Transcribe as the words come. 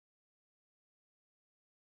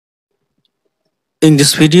In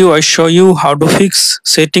this video, I show you how to fix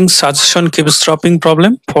settings suggestion keep stopping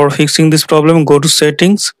problem. For fixing this problem, go to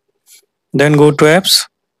settings, then go to apps,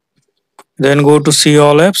 then go to see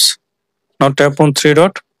all apps. Now tap on three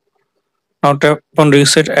dot. Now tap on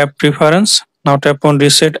reset app preference. Now tap on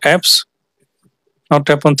reset apps. Now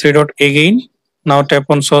tap on three dot again. Now tap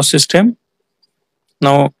on source system.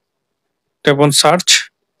 Now tap on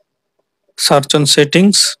search. Search on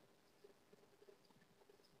settings.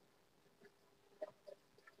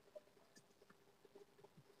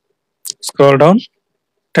 Scroll down.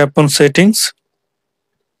 Tap on settings.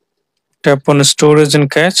 Tap on storage and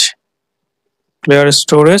cache. Clear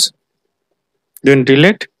storage. Then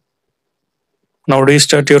delete. Now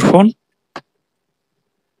restart your phone.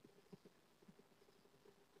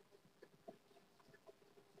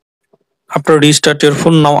 After restart your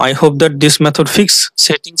phone, now I hope that this method fix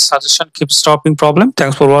settings suggestion keep stopping problem.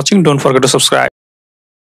 Thanks for watching. Don't forget to subscribe.